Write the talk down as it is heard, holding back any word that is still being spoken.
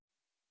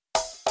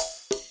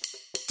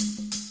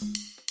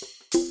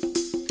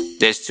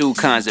There's two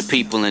kinds of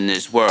people in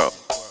this world.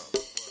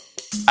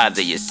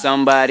 Either you're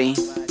somebody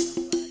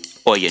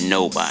or you're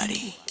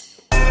nobody.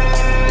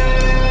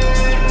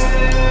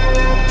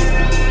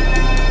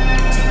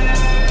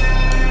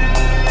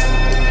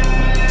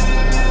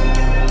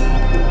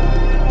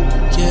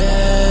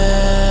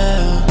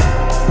 Yeah,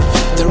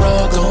 they're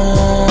all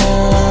gone,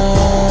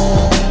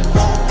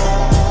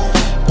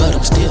 but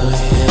I'm still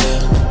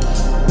here,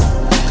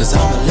 'cause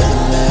I'm a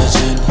living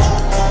legend.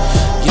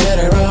 Yeah,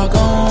 they're all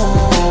gone,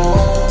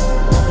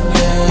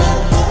 yeah,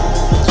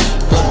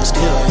 but I'm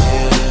still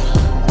here,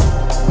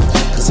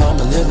 'cause I'm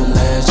a living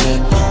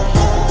legend,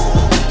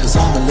 'cause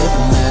I'm a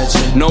living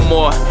legend. No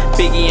more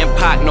Biggie and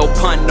Pac, no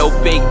pun, no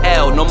big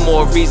L. No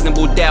more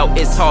reasonable doubt,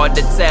 it's hard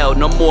to tell.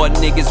 No more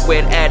niggas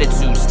with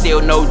attitude, still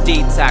no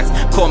detox.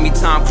 Call me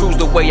Tom Cruise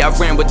the way I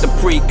ran with the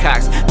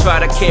precox. Try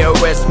to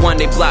KRS-One,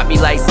 they block me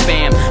like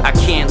spam. I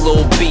can't,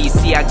 Lil B,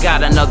 see I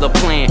got another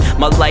plan.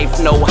 My life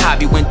no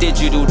hobby, when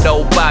digital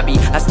no Bobby.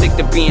 I stick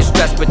to being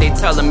stressed, but they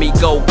telling me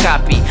go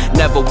copy.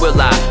 Never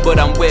will I, but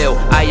I'm will,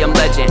 I am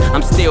legend.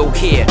 I'm still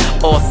here,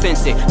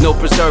 authentic, no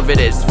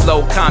preservatives.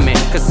 Flow common,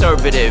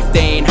 conservative,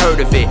 they ain't heard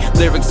of it.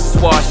 Lyrics is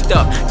washed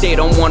up, they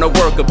don't wanna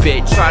work a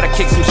bit. Try to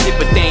kick some shit,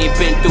 but they ain't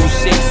been through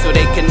shit, so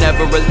they can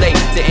never relate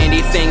to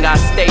anything I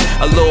state.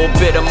 A little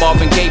bit of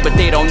Marvin Gaye, but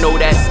they don't know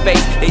that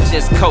space. They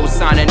just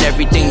co-signing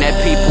everything that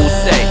people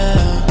say.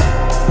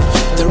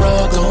 They're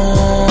all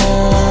gone,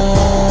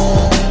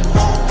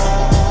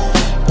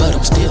 but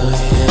I'm still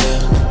here,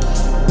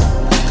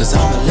 'cause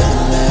I'm a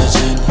living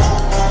legend.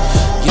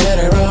 Yeah,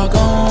 they're all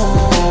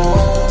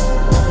gone,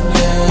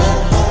 yeah,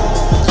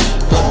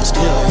 but I'm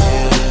still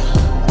here,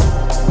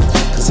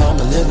 'cause I'm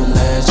a living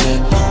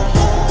legend,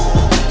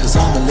 'cause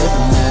I'm a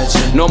living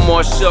legend. No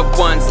more shook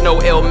ones, no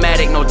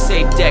Illmatic, no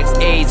tape decks.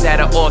 AIDS at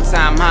an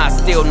all-time high,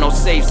 still no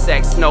safe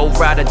sex. No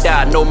ride or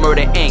die, no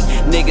murder inc.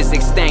 Niggas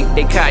extinct,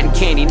 they cotton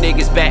candy.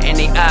 Niggas batting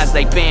their eyes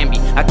like Bambi.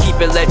 I keep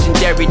it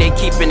legendary, they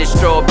keeping it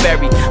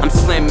strawberry. I'm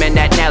slim in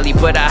that Nelly,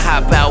 but I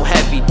hop out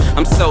heavy.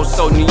 I'm so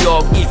New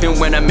York, even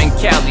when I'm in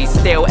Cali.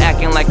 Still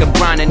acting like I'm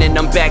grinding in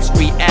them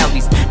backstreet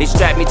alleys. They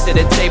strapped me to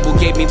the table,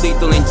 gave me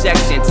lethal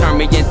injection. Turned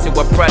me into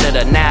a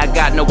predator, now I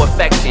got no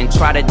affection.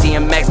 Try to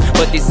DMX,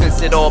 but they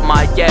censored all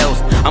my yells.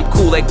 I'm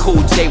cool like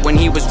Cool J when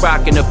he was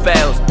rocking the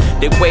bells.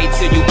 They wait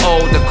till you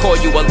old to call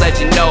you a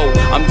legend. No,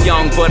 I'm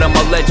young, but I'm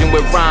a legend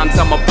with rhymes.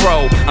 I'm a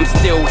pro. I'm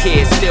still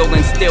here, still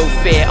and still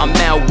fair. I'm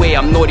malware,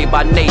 I'm naughty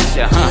by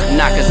nature,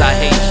 not 'cause I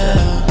hate ya.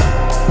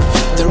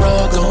 They're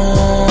all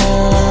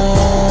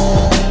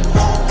gone,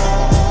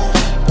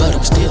 but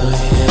I'm still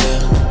here,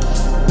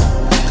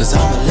 'cause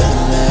I'm a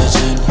living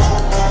legend.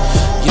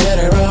 Yeah,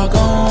 they're all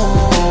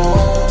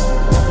gone,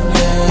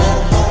 yeah,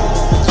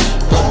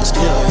 but I'm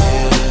still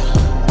here,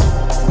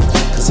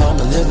 'cause I'm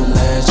a living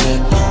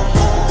legend,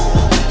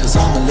 'cause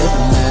I'm a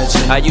living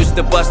legend. I used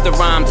to bust a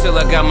rhyme till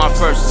I got my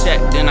first check.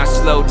 Then I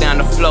slowed down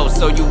the flow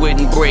so you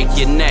wouldn't break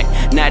your neck.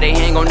 Now they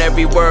hang on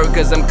every word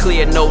 'cause I'm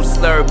clear, no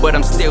slur. But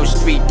I'm still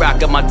street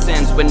rocking my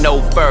tens with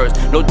no furs.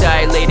 No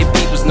dilated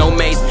peoples, no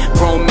mace.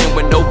 Grown men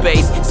with no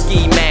bass.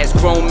 Ski mask,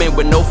 grown men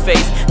with no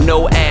face.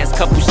 No ass,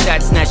 couple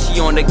shots, now she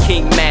on the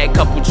king mag.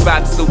 Couple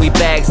drops, Louis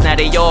bags, now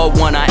they all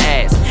wanna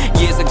ask.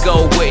 Years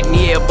ago, wouldn't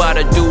hear about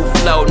a dude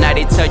flow. Now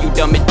they tell you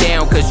dumb it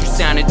down 'cause you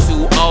sounded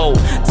too old.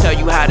 Tell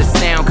you how to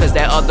sound 'cause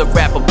that other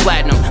rapper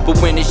platinum. But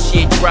when this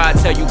shit dry,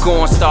 tell you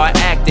go and start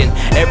acting.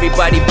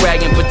 Everybody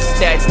bragging, but the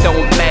stats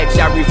don't match.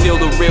 I reveal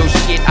the real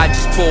shit, I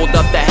just pulled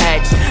up the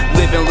hatch.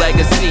 Living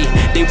legacy,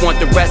 they want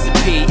the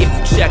recipe. If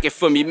you check it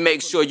for me,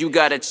 make sure you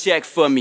got a check for me.